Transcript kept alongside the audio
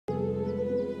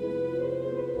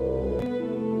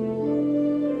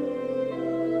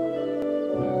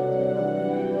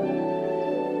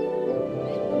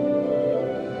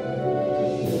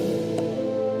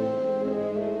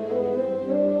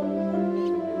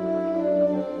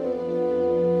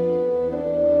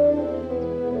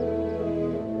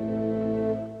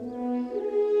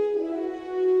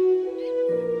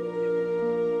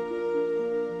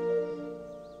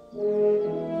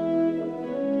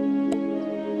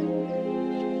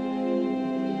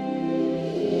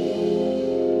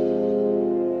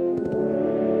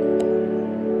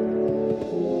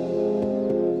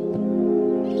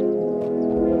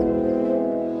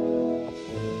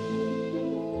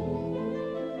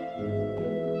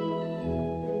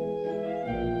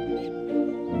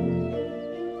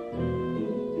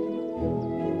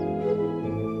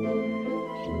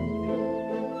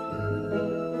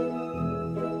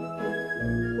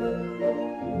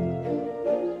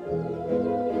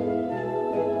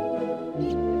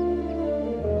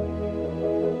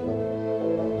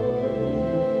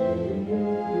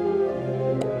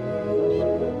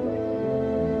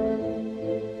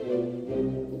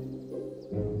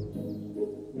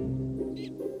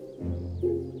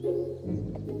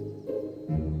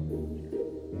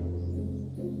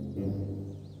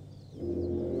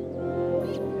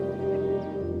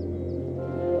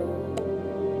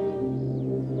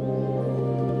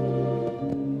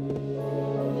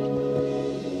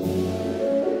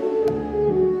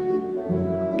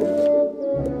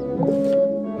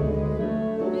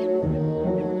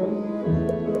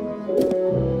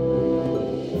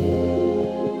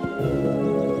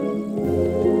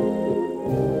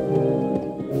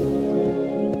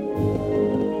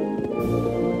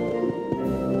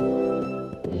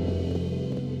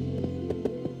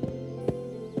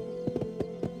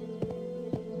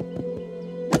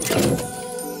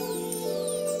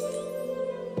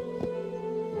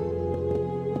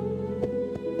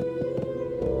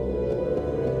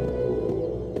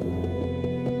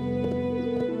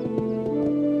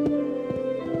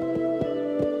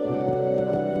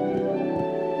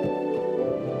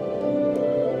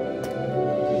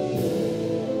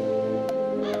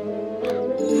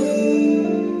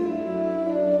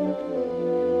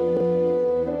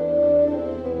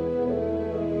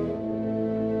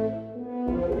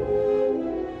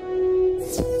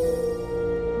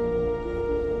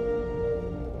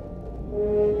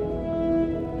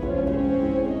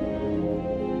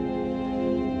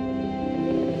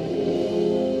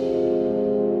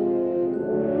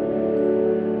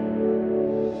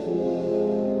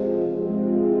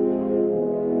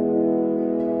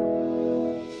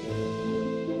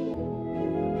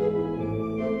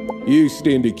You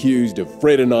stand accused of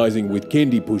fraternizing with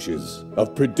candy pushers,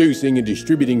 of producing and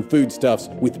distributing foodstuffs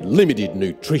with limited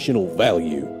nutritional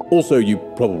value. Also, you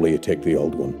probably attacked the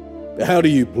old one. How do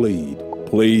you plead?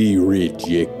 Plea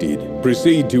rejected.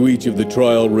 Proceed to each of the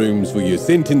trial rooms for your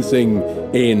sentencing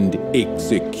and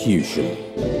execution.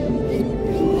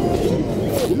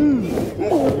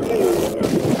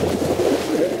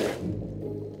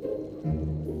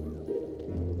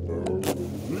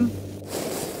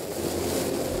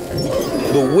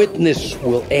 The witness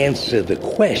will answer the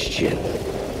question.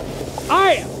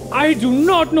 I do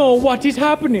not know what is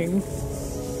happening.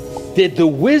 Did the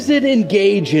wizard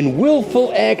engage in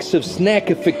willful acts of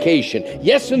snackification?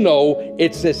 Yes or no?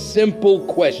 It's a simple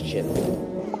question.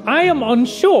 I am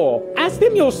unsure. Ask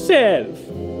them yourself.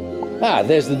 Ah,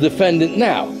 there's the defendant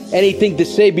now. Anything to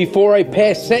say before I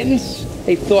pass sentence?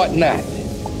 They thought not.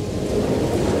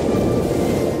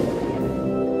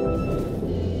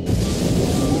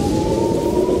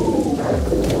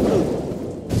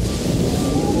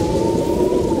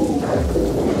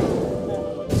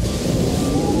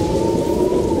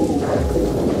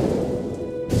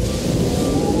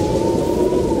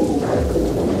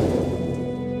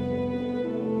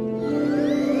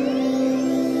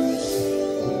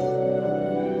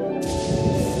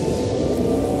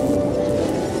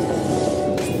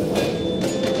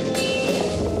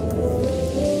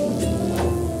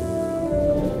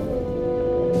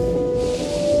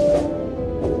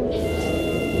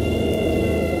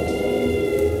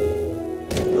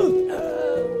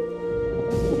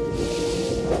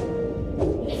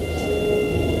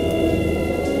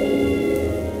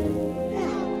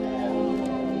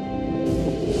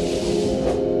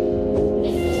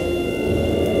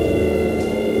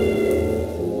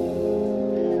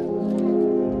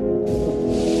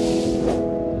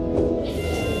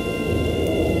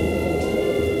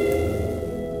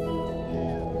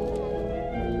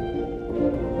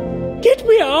 Get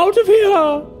me out of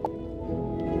here!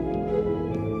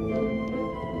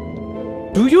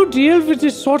 Do you deal with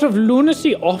this sort of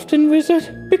lunacy often,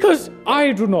 Wizard? Because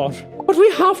I do not. But we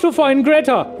have to find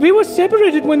Greta. We were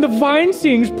separated when the vine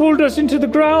seeds pulled us into the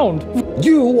ground.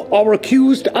 You are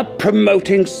accused of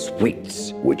promoting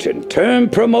sweets, which in turn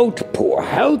promote poor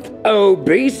health,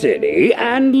 obesity,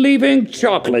 and leaving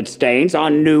chocolate stains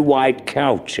on new white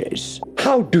couches.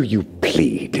 How do you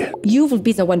plead? You will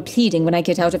be the one pleading when I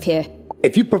get out of here.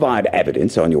 If you provide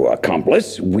evidence on your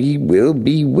accomplice, we will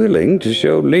be willing to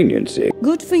show leniency.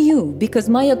 Good for you, because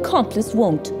my accomplice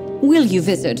won't. Will you,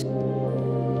 Wizard?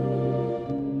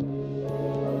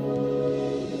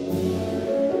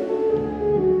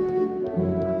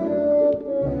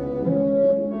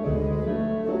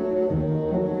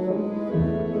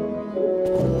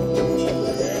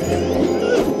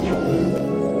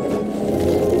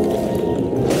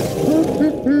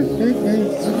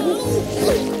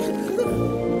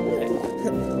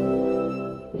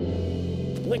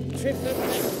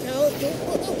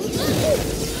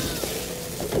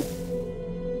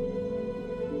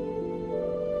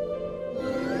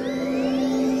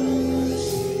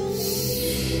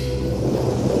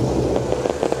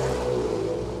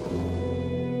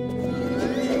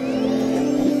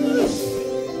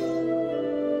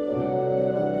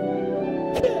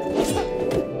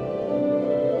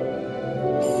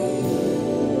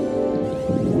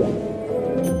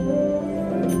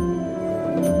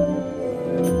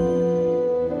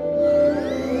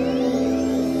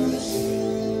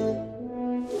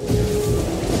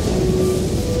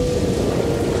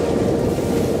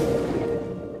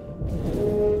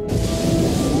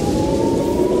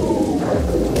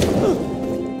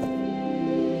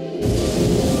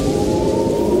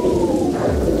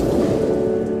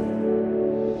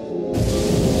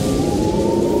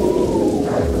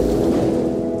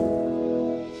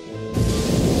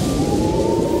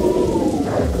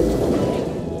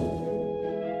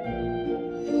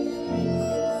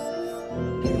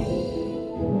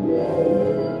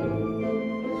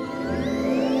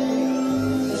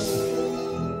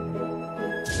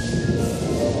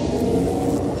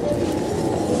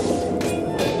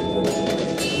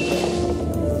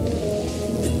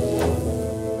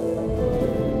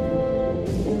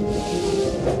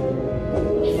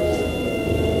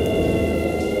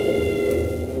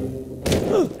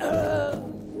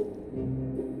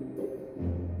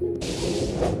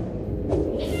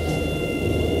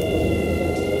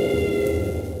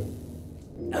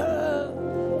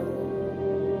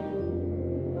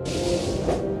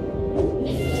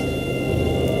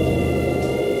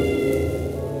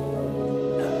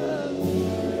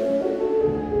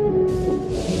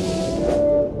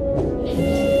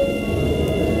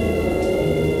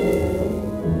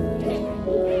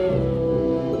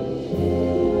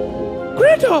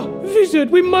 Wizard,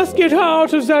 we must get her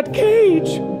out of that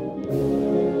cage.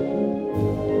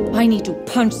 I need to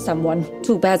punch someone.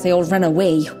 Too bad they all ran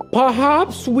away.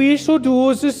 Perhaps we should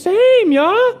do the same,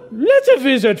 yeah? Let the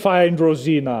Wizard find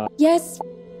Rosina. Yes,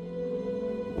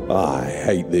 I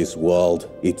hate this world.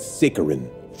 It's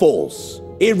sickering. False.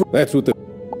 That's what the...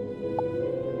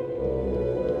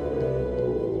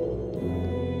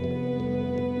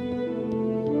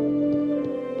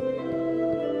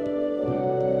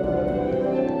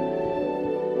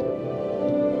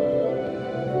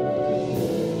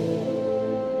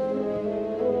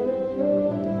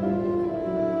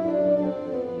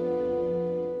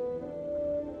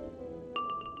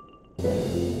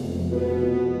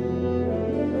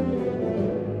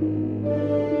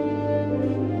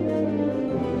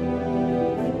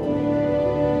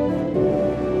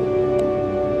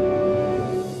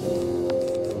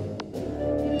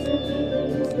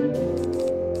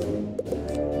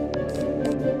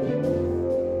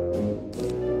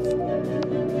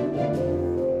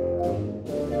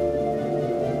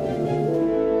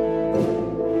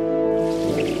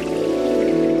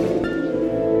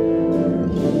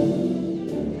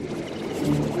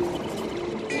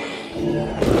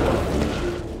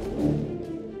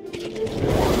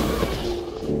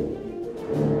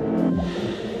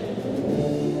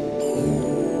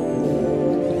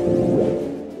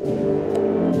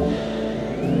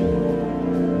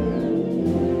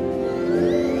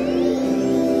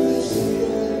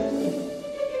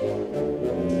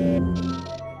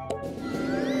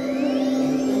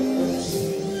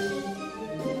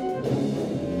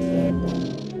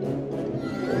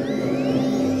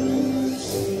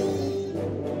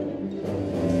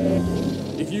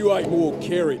 If you ate more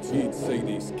carrots, you'd see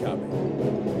this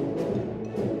coming.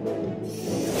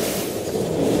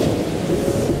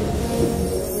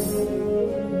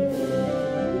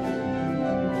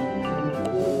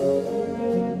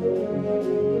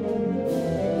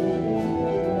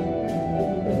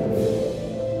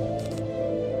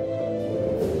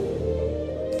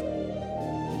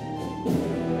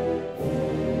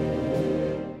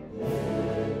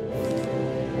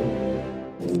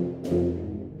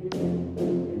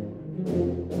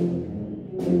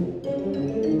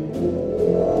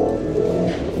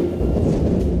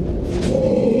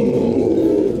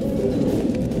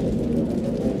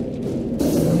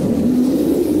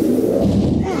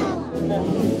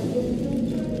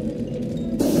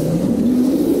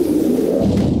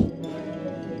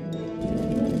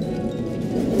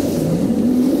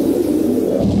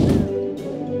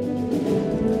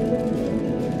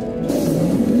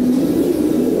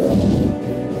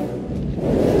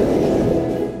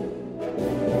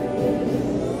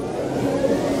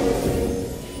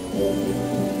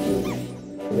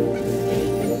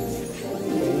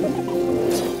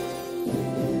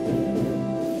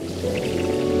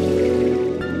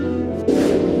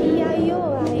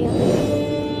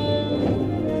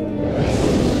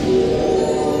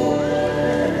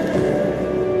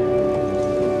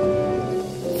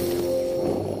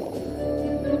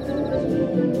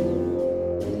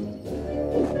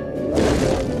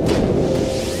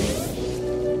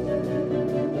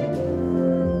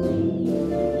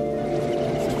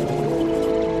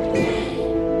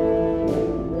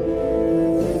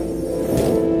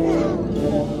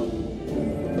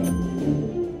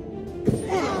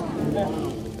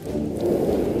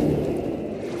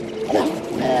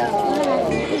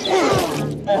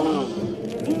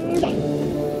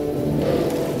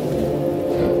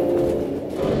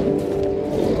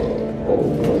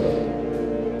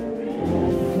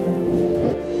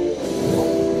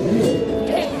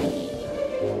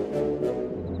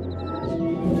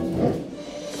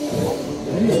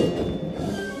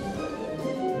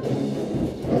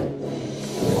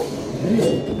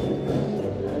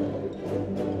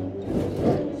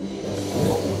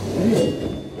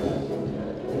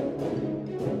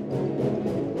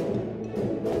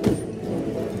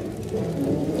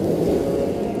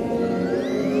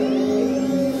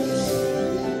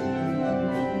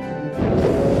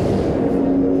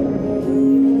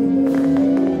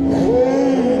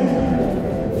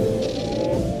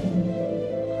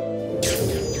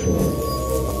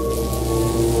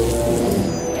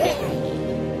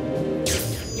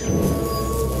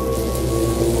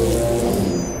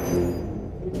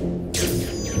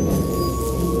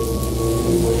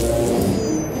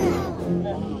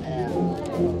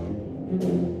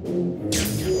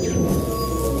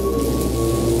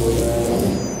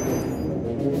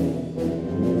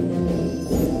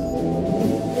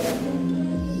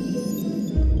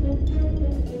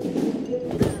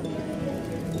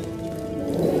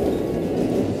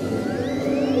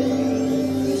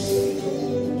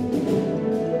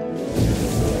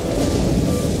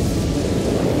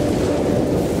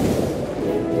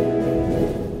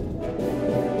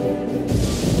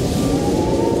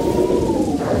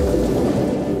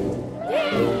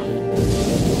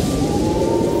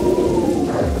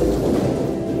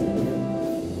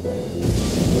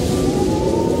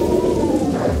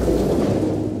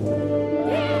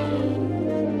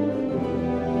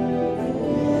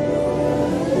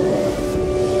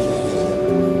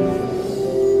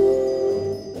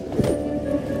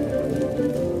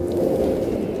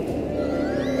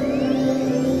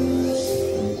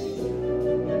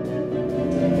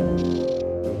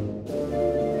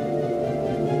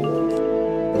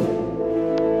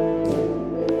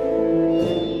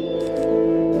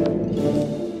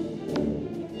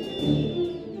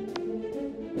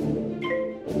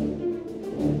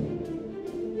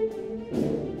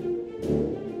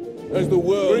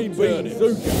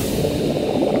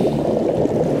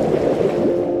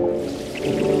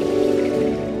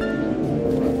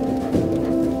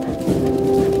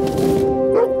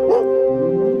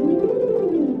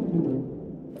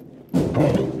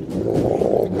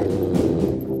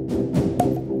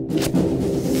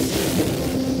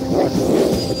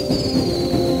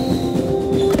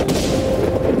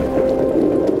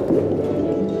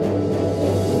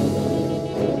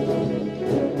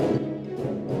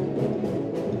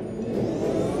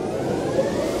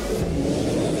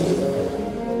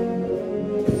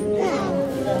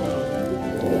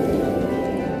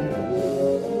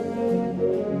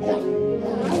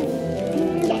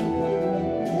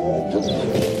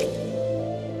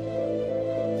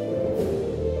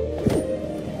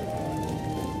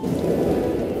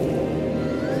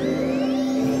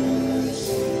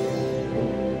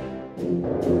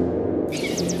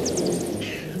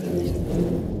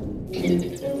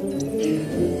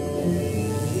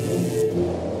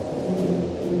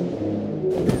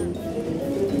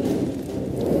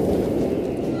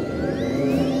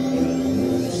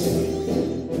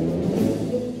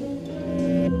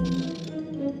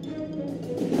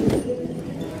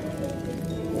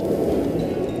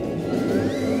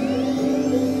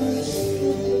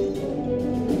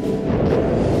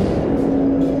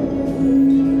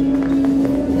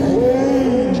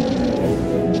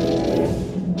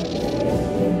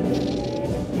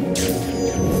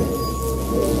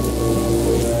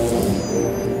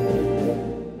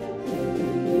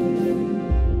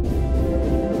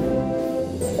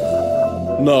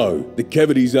 No, the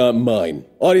cavities aren't mine.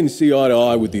 I didn't see eye to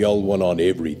eye with the old one on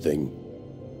everything.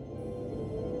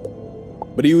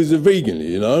 But he was a vegan,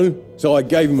 you know, so I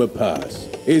gave him a pass.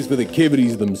 As for the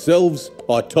cavities themselves,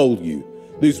 I told you,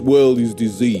 this world is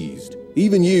diseased.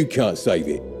 Even you can't save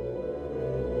it.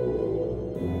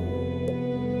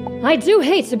 I do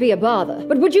hate to be a bother,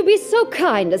 but would you be so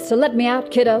kind as to let me out,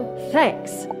 kiddo?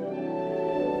 Thanks.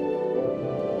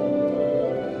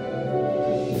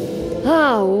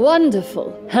 Ah,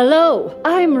 wonderful. Hello,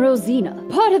 I'm Rosina,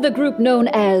 part of the group known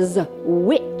as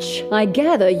Witch. I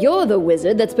gather you're the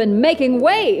wizard that's been making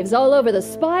waves all over the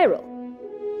spiral.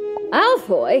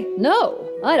 Alfoy? No,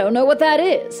 I don't know what that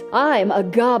is. I'm a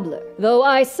gobbler, though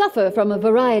I suffer from a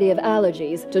variety of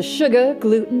allergies to sugar,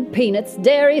 gluten, peanuts,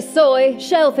 dairy, soy,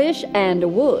 shellfish,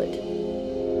 and wood.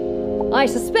 I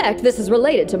suspect this is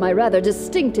related to my rather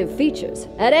distinctive features.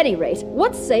 At any rate,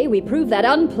 what say we prove that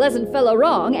unpleasant fellow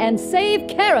wrong and save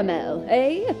Karamelle,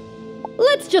 eh?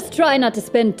 Let's just try not to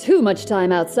spend too much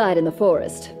time outside in the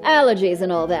forest. Allergies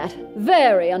and all that.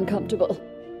 Very uncomfortable.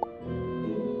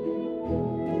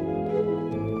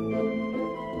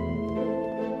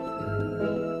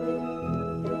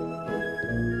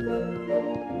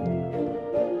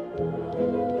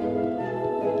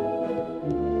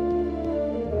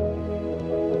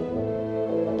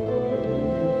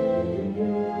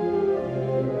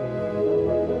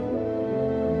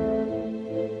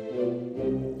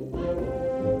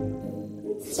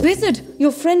 Wizard,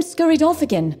 your friend scurried off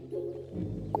again.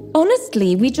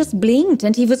 Honestly, we just blinked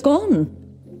and he was gone.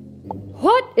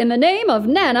 What in the name of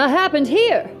Nana happened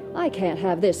here? I can't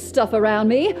have this stuff around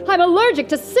me. I'm allergic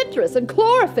to citrus and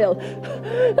chlorophyll.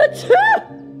 Achoo!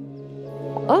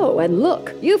 Oh, and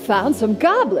look, you found some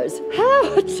gobblers.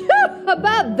 How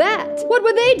about that? What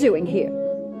were they doing here?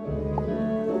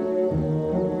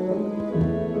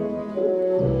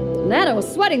 Nana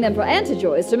was sweating them for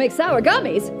antijoys to make sour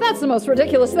gummies. That's the most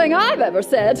ridiculous thing I've ever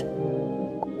said.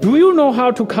 Do you know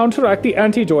how to counteract the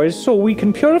antijoys so we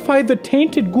can purify the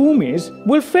tainted goomies?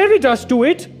 Will fairy dust do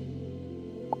it?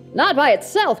 Not by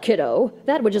itself, kiddo.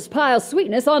 That would just pile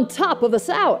sweetness on top of the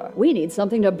sour. We need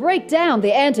something to break down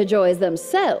the antijoys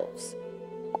themselves.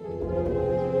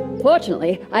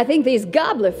 Fortunately, I think these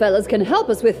gobbler fellas can help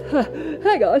us with...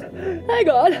 hang on.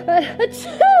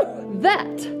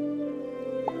 That.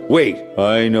 Wait,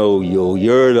 I know you.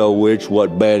 You're the witch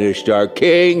what banished our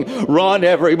king. Run,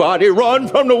 everybody, run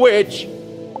from the witch!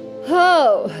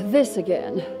 Oh, this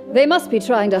again. They must be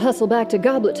trying to hustle back to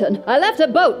Gobblerton. I left a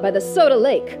boat by the Soda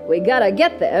Lake. We gotta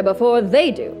get there before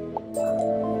they do.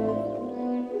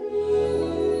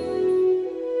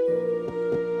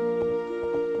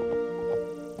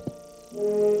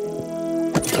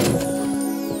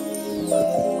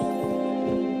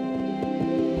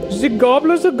 The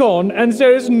gobblers are gone and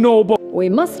there is no boat. We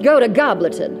must go to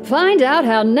Gobblerton, find out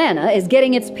how Nana is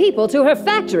getting its people to her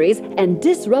factories, and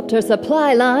disrupt her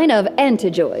supply line of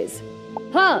antijoys.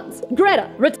 Hans,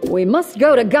 Greta, we must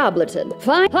go to Gobblerton.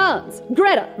 Hans,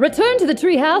 Greta, return to the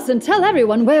treehouse and tell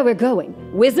everyone where we're going.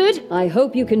 Wizard, I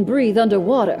hope you can breathe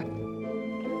underwater.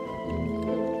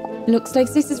 Looks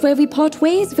like this is where we part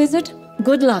ways, Wizard.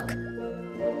 Good luck.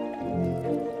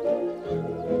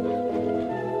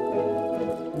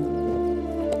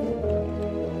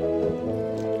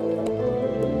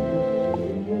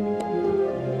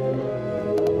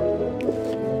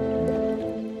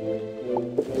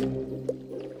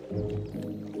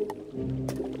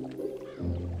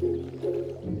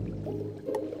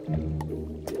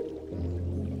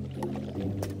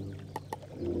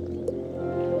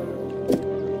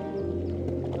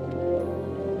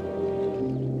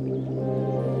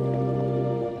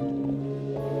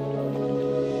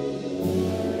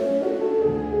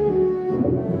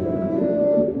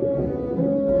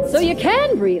 So you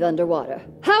can breathe underwater.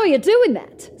 How are you doing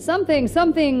that? Something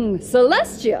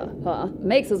Celestia, huh?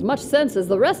 Makes as much sense as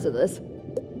the rest of this.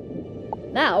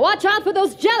 Now, watch out for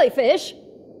those jellyfish!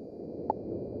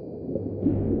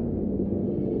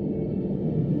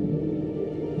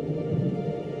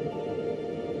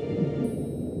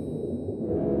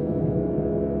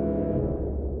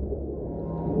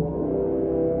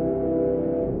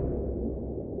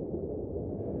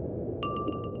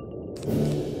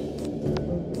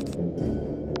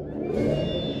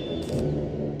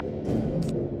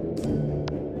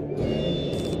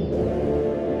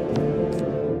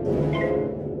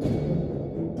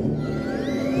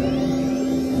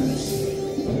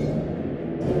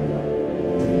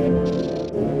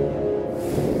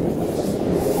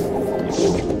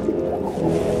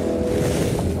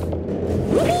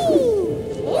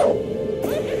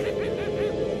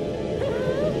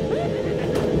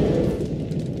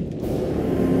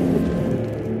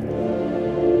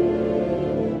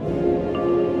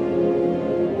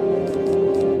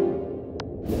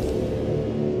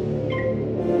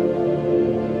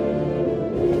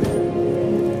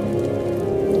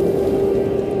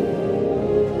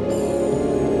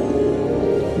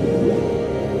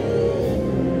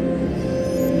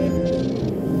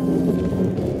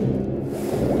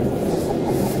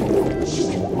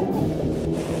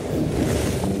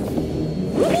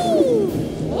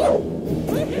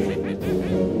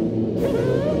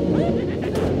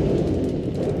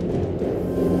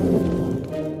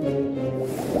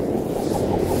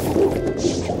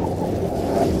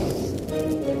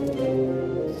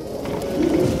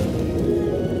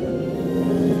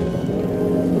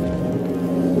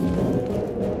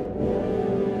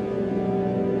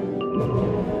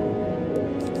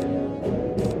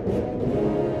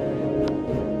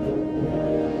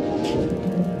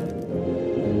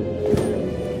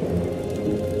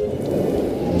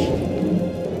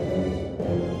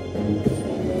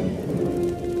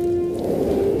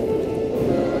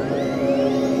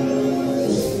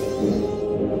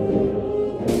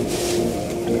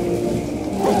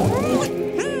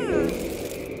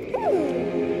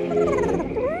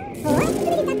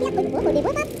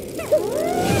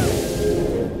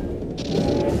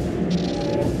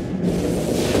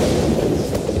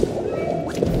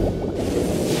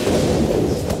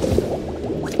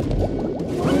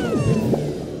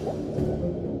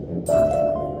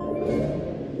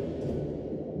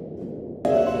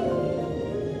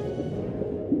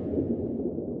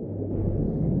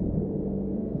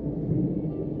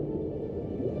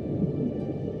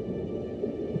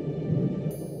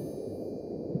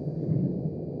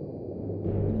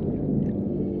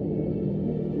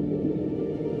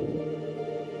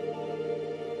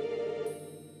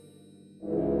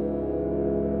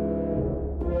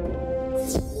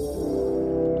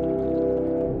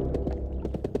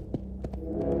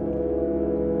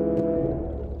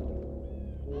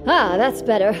 Ah, that's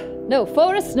better. No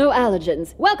forests, no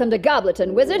allergens. Welcome to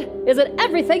Gobblerton, Wizard. Is it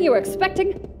everything you were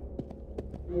expecting?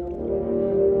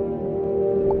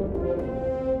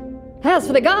 As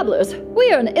for the Gobblers,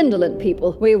 we are an indolent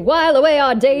people. We while away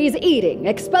our days eating,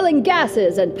 expelling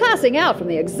gases, and passing out from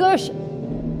the exertion.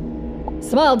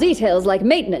 Small details like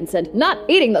maintenance and not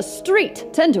eating the street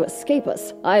tend to escape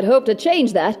us. I'd hope to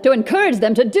change that, to encourage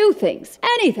them to do things.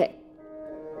 Anything.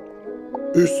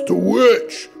 It's the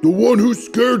witch! The one who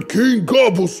scared King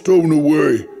Gobblestone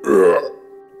away!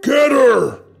 Get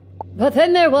her! But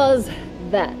then there was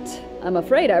that. I'm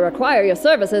afraid I require your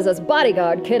services as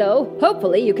bodyguard, kiddo.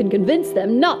 Hopefully you can convince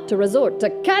them not to resort to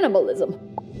cannibalism.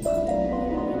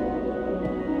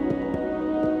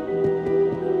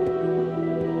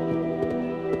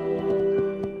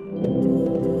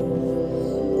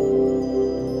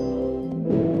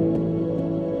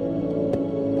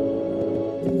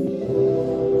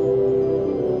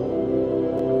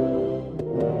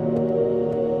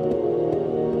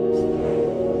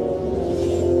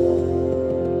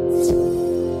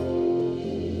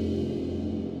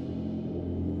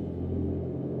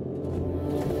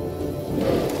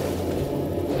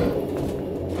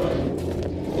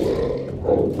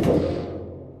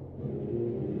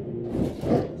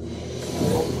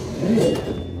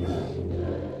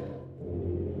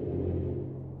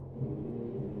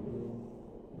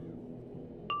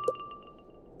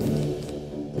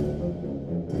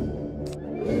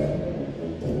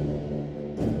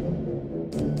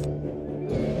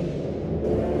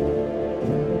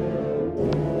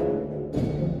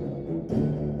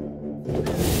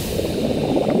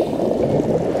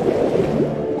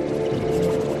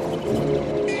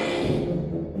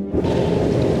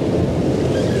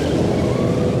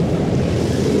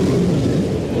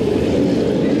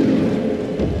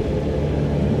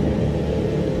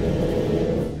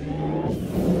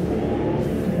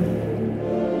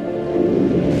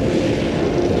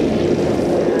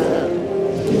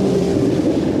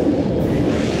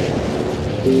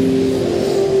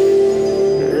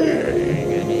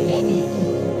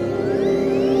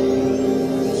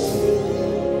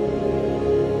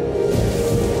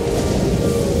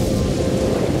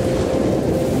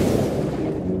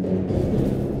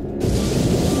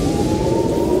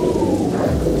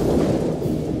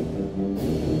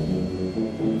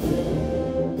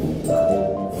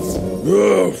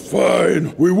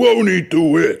 Fine. We won't eat the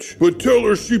witch, but tell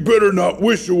her she better not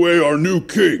wish away our new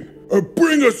king. Or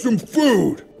bring us some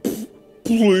food.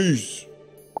 Please.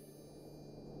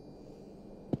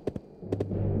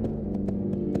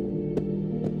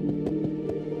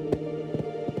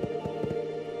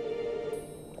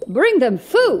 Bring them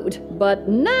food, but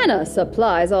Nana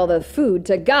supplies all the food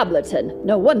to Gobblerton.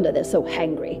 No wonder they're so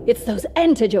hangry. It's those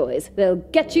antijoys. They'll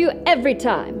get you every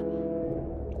time.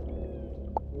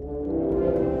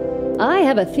 I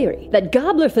have a theory that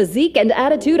gobbler physique and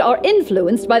attitude are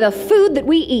influenced by the food that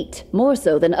we eat, more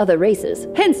so than other races,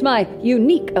 hence my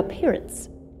unique appearance.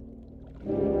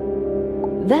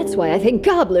 That's why I think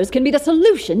gobblers can be the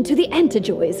solution to the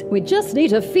antijoys. We just need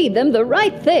to feed them the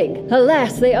right thing.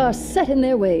 Alas, they are set in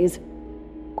their ways.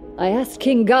 I asked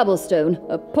King Gobblestone,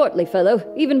 a portly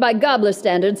fellow, even by gobbler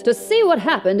standards, to see what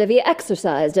happened if he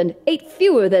exercised and ate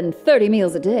fewer than 30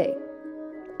 meals a day.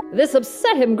 This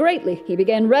upset him greatly. He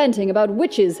began ranting about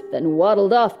witches, then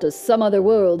waddled off to some other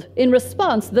world. In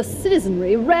response, the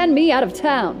citizenry ran me out of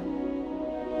town.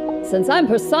 Since I'm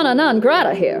persona non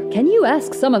grata here, can you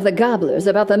ask some of the gobblers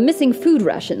about the missing food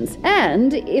rations,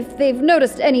 and if they've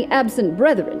noticed any absent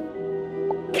brethren?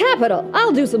 Capital!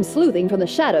 I'll do some sleuthing from the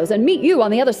shadows and meet you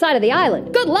on the other side of the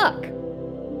island. Good luck!